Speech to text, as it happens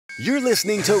You're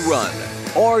listening to Run,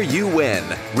 or You Win,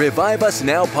 Revive Us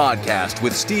Now podcast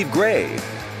with Steve Gray.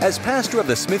 As pastor of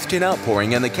the Smithton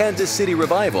Outpouring and the Kansas City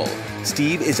Revival,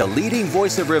 Steve is a leading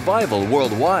voice of revival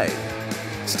worldwide.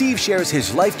 Steve shares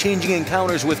his life-changing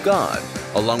encounters with God,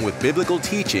 along with biblical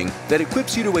teaching that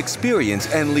equips you to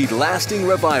experience and lead lasting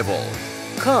revival.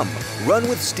 Come, run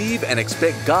with Steve and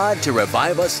expect God to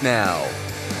revive us now.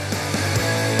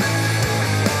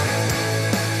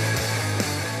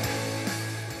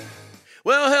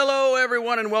 Well, hello,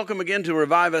 everyone, and welcome again to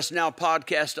Revive Us Now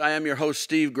podcast. I am your host,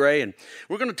 Steve Gray, and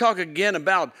we're going to talk again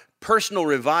about personal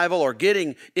revival or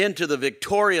getting into the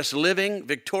victorious living,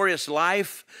 victorious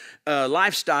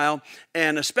lifestyle.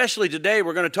 And especially today,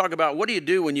 we're going to talk about what do you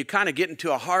do when you kind of get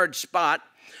into a hard spot,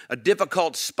 a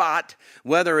difficult spot,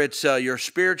 whether it's you're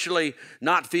spiritually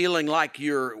not feeling like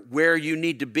you're where you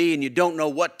need to be and you don't know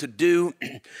what to do.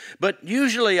 But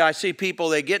usually I see people,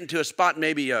 they get into a spot,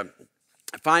 maybe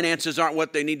finances aren't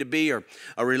what they need to be, or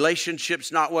a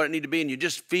relationship's not what it need to be, and you're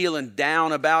just feeling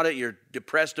down about it, you're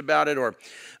depressed about it, or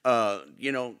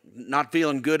not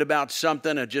feeling good about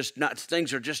something, or just not,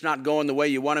 things are just not going the way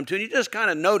you want them to, and you're just kind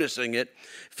of noticing it,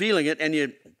 feeling it, and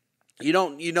you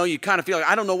kind of feel like,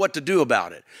 I don't know what to do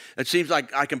about it. It seems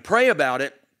like I can pray about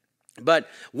it, but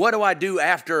what do I do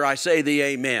after I say the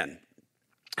amen?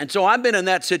 And so I've been in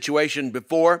that situation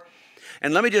before.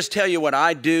 And let me just tell you what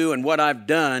I do and what I've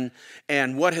done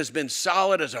and what has been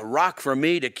solid as a rock for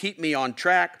me to keep me on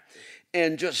track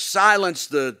and just silence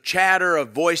the chatter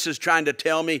of voices trying to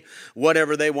tell me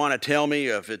whatever they want to tell me,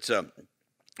 if it's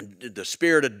the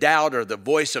spirit of doubt or the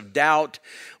voice of doubt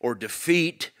or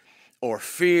defeat or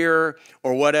fear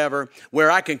or whatever, where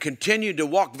I can continue to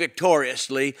walk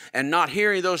victoriously and not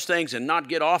hearing those things and not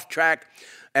get off track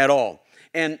at all.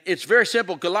 And it's very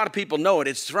simple because a lot of people know it.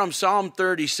 It's from Psalm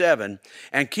 37,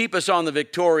 and keep us on the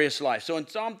victorious life. So in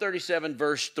Psalm 37,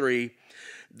 verse 3,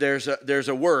 there's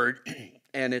a word,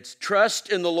 and it's trust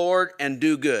in the Lord and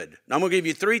do good. Now, I'm going to give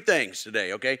you three things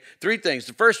today, okay? Three things.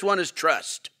 The first one is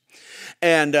trust.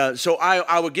 And so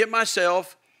I would get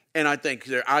myself, and I think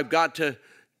I've got to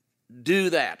do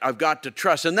that. I've got to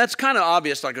trust. And that's kind of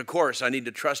obvious, like, of course, I need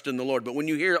to trust in the Lord. But when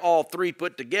you hear all three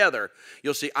put together,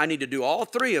 you'll see I need to do all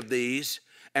three of these,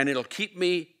 and it'll keep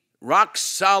me rock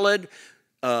solid,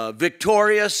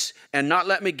 victorious, and not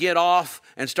let me get off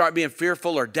and start being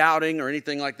fearful or doubting or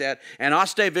anything like that. And I'll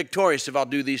stay victorious if I'll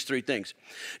do these three things.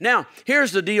 Now,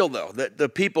 here's the deal, though, that the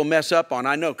people mess up on.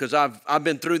 I know, because I've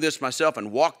been through this myself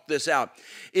and walked this out.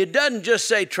 It doesn't just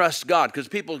say trust God, because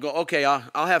people go, okay,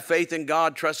 I'll have faith in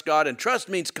God, trust God. And trust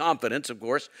means confidence, of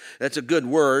course. That's a good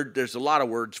word. There's a lot of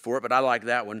words for it, but I like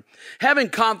that one. Having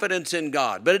confidence in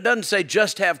God. But it doesn't say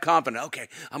just have confidence. Okay,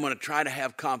 I'm going to try to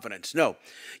have confidence. No,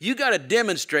 you got to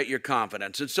demonstrate your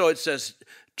confidence. And so it says,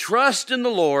 trust in the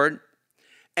Lord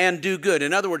and do good.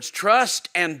 In other words, trust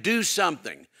and do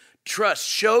something. Trust.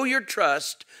 Show your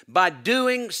trust by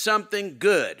doing something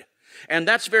good. And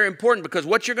that's very important, because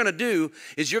what you're going to do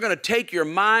is you're going to take your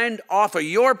mind off of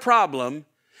your problem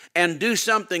and do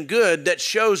something good that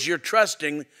shows you're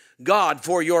trusting God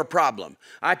for your problem.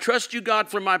 I trust you, God,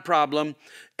 for my problem,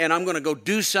 and I'm going to go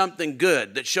do something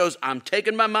good that shows I'm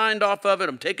taking my mind off of it,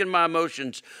 I'm taking my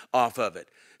emotions off of it.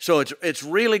 So it's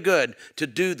really good to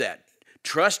do that.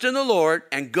 Trust in the Lord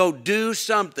and go do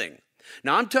something.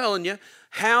 Now, I'm telling you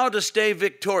how to stay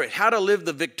victorious, how to live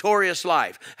the victorious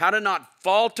life, how to not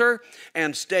falter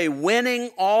and stay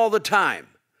winning all the time.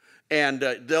 And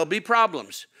there'll be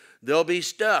problems. There'll be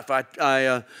stuff.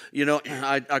 I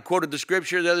quoted the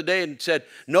scripture the other day and said,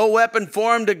 no weapon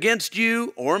formed against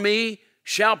you or me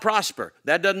shall prosper.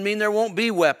 That doesn't mean there won't be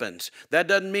weapons. That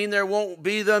doesn't mean there won't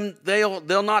be them.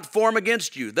 They'll not form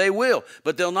against you. They will,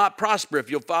 but they'll not prosper if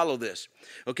you'll follow this.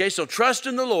 Okay, so trust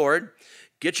in the Lord.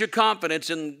 Get your confidence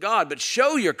in God, but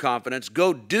show your confidence.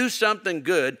 Go do something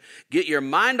good. Get your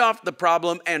mind off the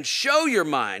problem and show your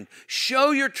mind.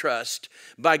 Show your trust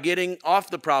by getting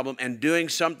off the problem and doing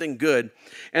something good.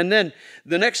 And then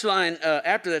the next line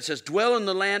after that says, dwell in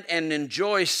the land and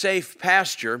enjoy safe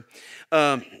pasture.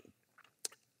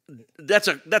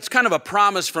 That's kind of a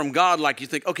promise from God, like you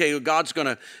think, okay, God's going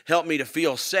to help me to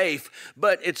feel safe,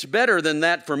 but it's better than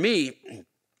that for me.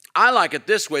 I like it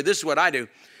this way. This is what I do.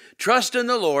 Trust in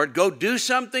the Lord, go do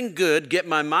something good, get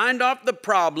my mind off the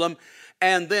problem,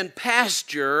 and then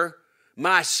pasture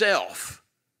myself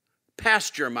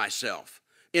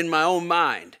in my own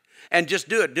mind. And just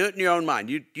do it in your own mind.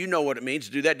 You know what it means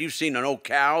to do that. You've seen an old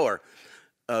cow or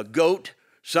a goat,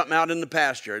 something out in the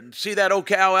pasture. See that old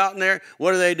cow out in there?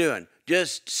 What are they doing?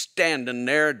 Just standing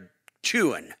there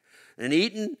chewing and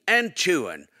eating and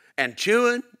chewing and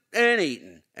chewing and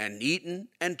eating. and eating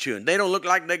and chewing. They don't look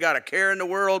like they got a care in the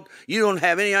world. You don't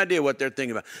have any idea what they're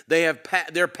thinking about.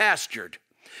 They're pastured.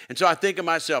 And so I think of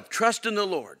myself, trust in the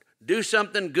Lord. Do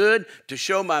something good to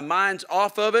show my mind's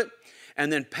off of it,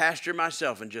 and then pasture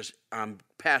myself and I'm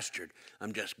pastured.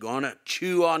 I'm just going to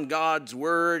chew on God's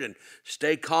word and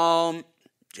stay calm.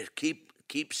 Just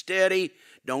keep steady.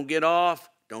 Don't get off.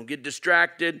 Don't get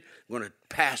distracted. I'm going to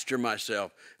pasture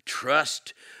myself.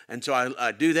 Trust. And so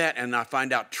I do that, and I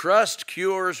find out trust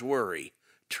cures worry.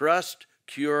 Trust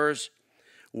cures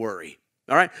worry.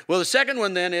 All right? Well, the second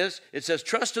one then is, it says,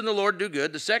 trust in the Lord, do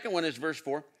good. The second one is verse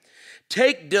 4.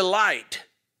 Take delight.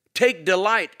 Take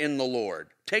delight in the Lord.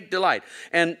 Take delight.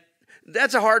 And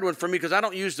that's a hard one for me because I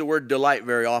don't use the word delight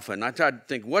very often. I tried to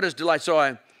think, what is delight?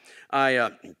 So I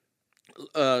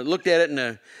looked at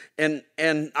it and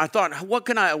I thought, what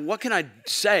can I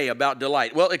say about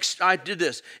delight? Well, I did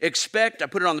this. I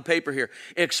put it on the paper here.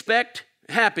 Expect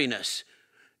happiness.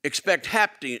 Expect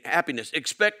happiness.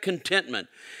 Expect contentment.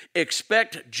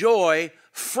 Expect joy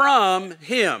from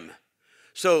Him.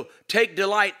 So take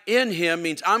delight in Him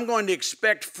means I'm going to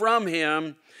expect from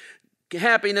Him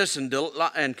happiness and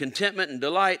contentment and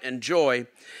delight and joy.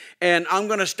 And I'm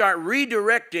going to start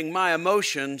redirecting my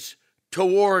emotions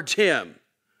towards Him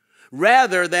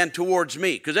rather than towards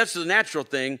me. Because that's the natural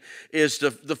thing, is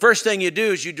the first thing you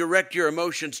do is you direct your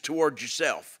emotions towards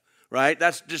yourself, right?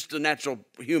 That's just the natural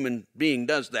human being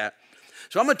does that.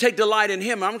 So I'm going to take delight in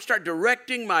Him. I'm going to start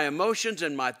directing my emotions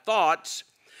and my thoughts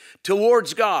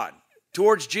towards God,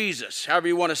 towards Jesus, however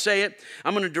you want to say it.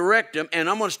 I'm going to direct them, and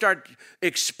I'm going to start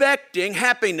expecting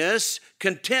happiness,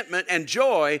 contentment, and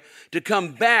joy to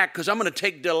come back because I'm going to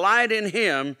take delight in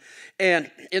Him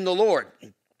and in the Lord.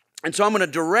 And so I'm going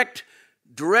to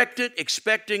direct it,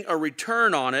 expecting a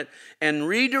return on it, and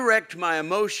redirect my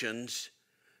emotions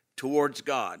towards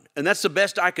God. And that's the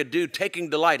best I could do, taking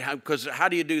delight. Because how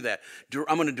do you do that?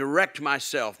 I'm going to direct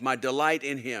myself, my delight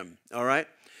in Him, all right?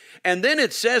 And then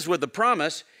it says with the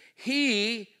promise,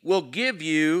 He will give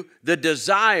you the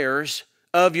desires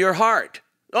of your heart.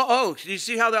 Do you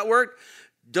see how that worked?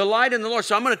 Delight in the Lord.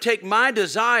 So I'm going to take my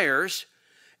desires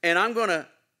and I'm going to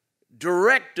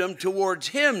direct them towards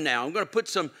Him now. I'm going to put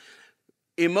some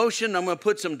emotion. I'm going to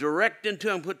put some direct into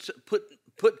them. Put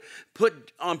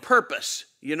on purpose,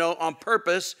 on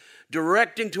purpose,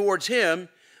 directing towards Him,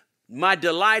 my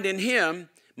delight in Him,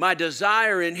 my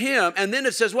desire in Him. And then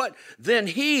it says what? Then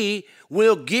He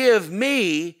will give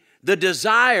me the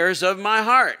desires of my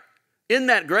heart. Isn't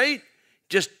that great?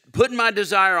 Just putting my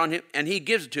desire on Him, and He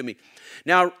gives it to me.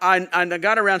 Now, I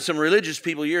got around some religious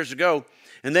people years ago,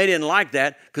 and they didn't like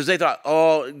that because they thought,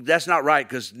 oh, that's not right,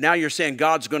 because now you're saying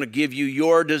God's going to give you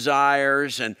your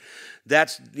desires, and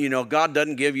that's, God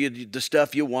doesn't give you the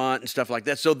stuff you want and stuff like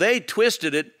that. So they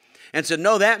twisted it and said,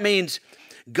 no, that means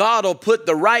God will put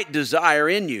the right desire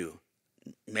in you.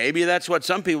 Maybe that's what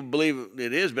some people believe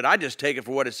it is, but I just take it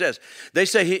for what it says. They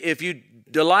say if you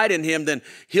delight in Him, then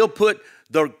He'll put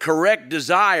the correct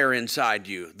desire inside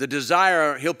you. The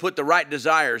desire, He'll put the right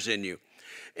desires in you.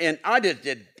 And I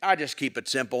just keep it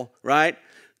simple, right?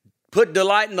 Put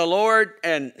delight in the Lord,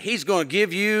 and He's going to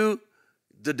give you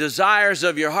the desires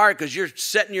of your heart because you're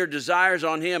setting your desires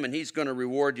on Him, and He's going to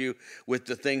reward you with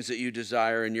the things that you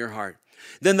desire in your heart.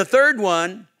 Then the third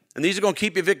one, and these are going to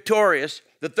keep you victorious.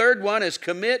 The third one is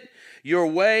commit your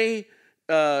way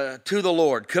to the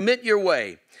Lord. Commit your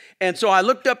way. And so I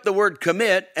looked up the word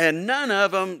commit, and none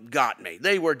of them got me.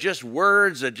 They were just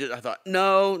words that I thought,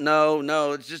 no,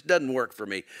 it just doesn't work for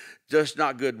me. Just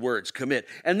not good words, commit.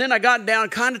 And then I got down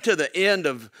kind of to the end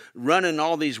of running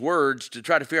all these words to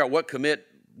try to figure out what commit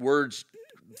words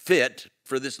fit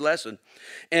for this lesson.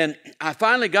 And I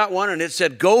finally got one, and it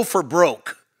said, go for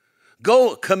broke.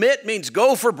 Commit means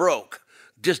go for broke.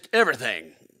 Just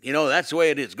everything. That's the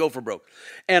way it is, go for broke.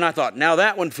 And I thought, now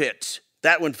that one fits.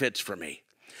 That one fits for me.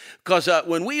 Because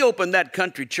when we opened that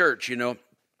country church,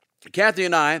 Kathy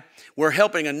and I were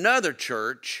helping another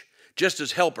church just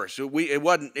as helpers. So it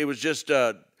wasn't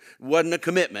a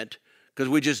commitment, because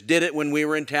we just did it when we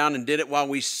were in town and did it while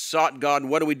we sought God.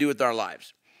 What do we do with our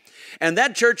lives? And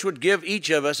that church would give each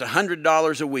of us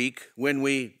 $100 a week when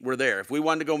we were there. If we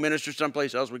wanted to go minister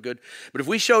someplace else, we could. But if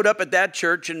we showed up at that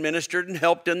church and ministered and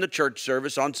helped in the church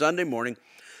service on Sunday morning,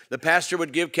 the pastor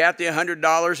would give Kathy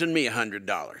 $100 and me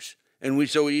 $100. And we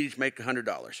each make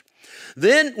 $100.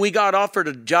 Then we got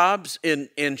offered jobs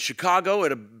in Chicago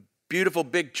at a beautiful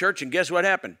big church, and guess what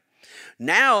happened?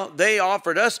 Now they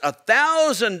offered us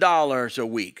 $1,000 a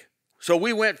week. So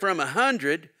we went from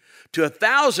 $100 to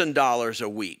 $1,000 a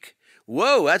week.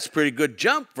 Whoa, that's a pretty good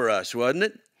jump for us, wasn't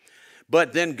it?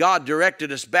 But then God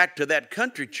directed us back to that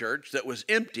country church that was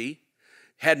empty.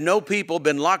 had no people,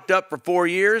 been locked up for 4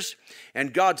 years.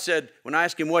 And God said, when I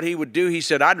asked him what he would do, he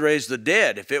said, I'd raise the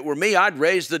dead. If it were me, I'd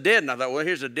raise the dead. And I thought, well,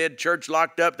 here's a dead church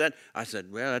locked up. Then I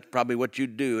said, well, that's probably what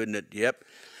you'd do, isn't it? Yep.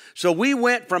 So we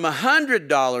went from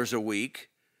 $100 a week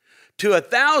to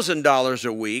 $1,000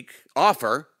 a week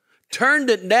offer, turned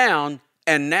it down,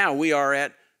 and now we are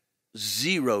at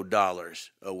 $0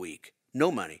 a week.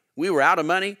 No money. We were out of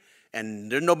money.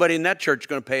 And there's nobody in that church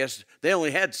going to pay us. They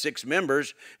only had 6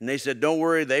 members, and they said, don't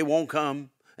worry, they won't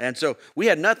come. And so we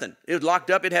had nothing. It was locked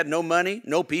up. It had no money,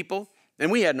 no people, and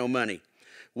we had no money.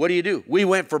 What do? We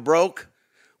went for broke.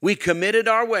 We committed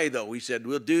our way, though. We said,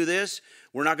 we'll do this.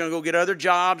 We're not going to go get other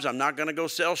jobs. I'm not going to go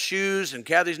sell shoes, and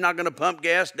Kathy's not going to pump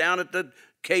gas down at the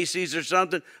Casey's or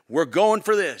something. We're going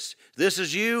for this. This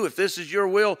is you. If this is your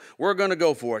will, we're going to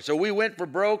go for it. So we went for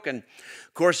broke, and,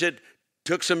 of course, it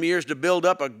took some years to build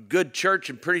up a good church,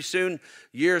 and pretty soon,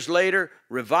 years later,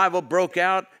 revival broke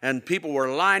out, and people were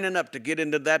lining up to get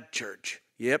into that church.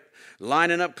 Yep,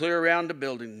 lining up clear around the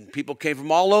building. People came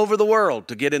from all over the world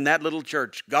to get in that little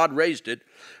church. God raised it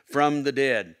from the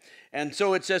dead. And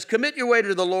so it says, commit your way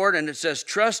to the Lord, and it says,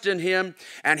 trust in him,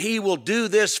 and he will do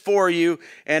this for you.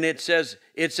 And it says,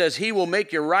 he will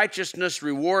make your righteousness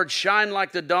reward shine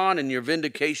like the dawn and your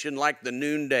vindication like the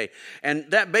noonday. And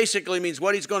that basically means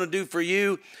what he's going to do for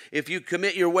you if you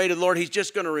commit your way to the Lord. He's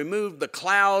just going to remove the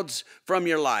clouds from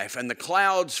your life and the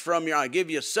clouds from your eye.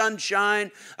 Give you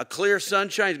sunshine, a clear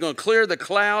sunshine. He's going to clear the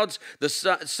clouds. The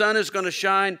sun is going to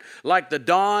shine like the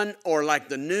dawn or like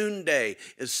the noonday.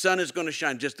 The sun is going to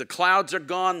shine. Just the clouds are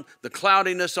gone. The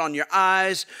cloudiness on your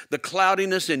eyes, the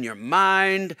cloudiness in your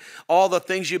mind, all the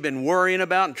things you've been worrying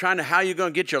about and trying to how you're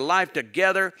going to get your life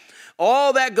together.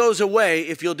 All that goes away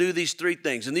if you'll do these 3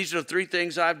 things. And these are the 3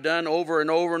 things I've done over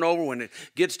and over and over. When it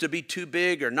gets to be too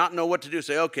big or not know what to do,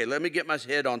 say, okay, let me get my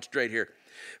head on straight here.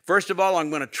 First of all,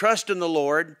 I'm going to trust in the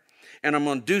Lord, and I'm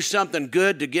going to do something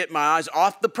good to get my eyes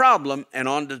off the problem and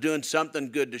on to doing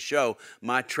something good to show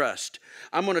my trust.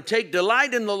 I'm going to take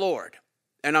delight in the Lord.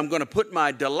 And I'm going to put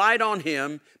my delight on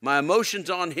him, my emotions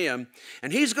on him,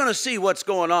 and he's going to see what's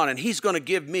going on, and he's going to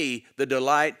give me the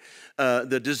delight,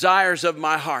 the desires of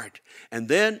my heart. And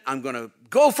then I'm going to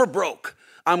go for broke.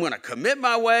 I'm going to commit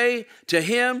my way to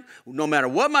him, no matter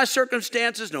what my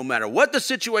circumstances, no matter what the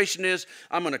situation is.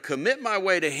 I'm going to commit my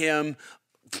way to him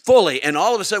fully. And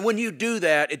all of a sudden, when you do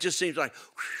that, it just seems like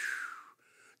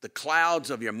the clouds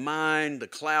of your mind, the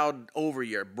cloud over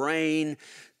your brain,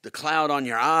 the cloud on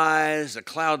your eyes, the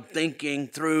cloud thinking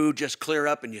through just clear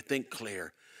up, and you think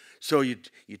clear. So you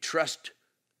trust,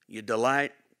 you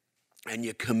delight, and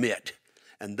you commit.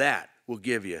 And that will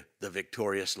give you the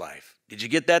victorious life. Did you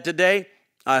get that today?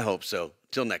 I hope so.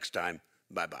 Till next time,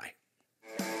 bye-bye.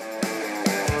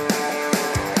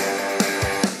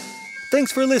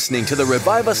 Thanks for listening to the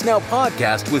Revive Us Now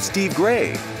podcast with Steve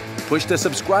Gray. Push the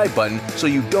subscribe button so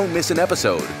you don't miss an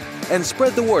episode. And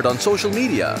spread the word on social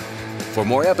media. For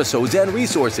more episodes and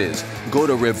resources, go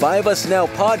to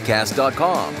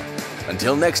reviveusnowpodcast.com.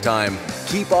 Until next time,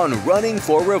 keep on running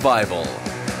for revival.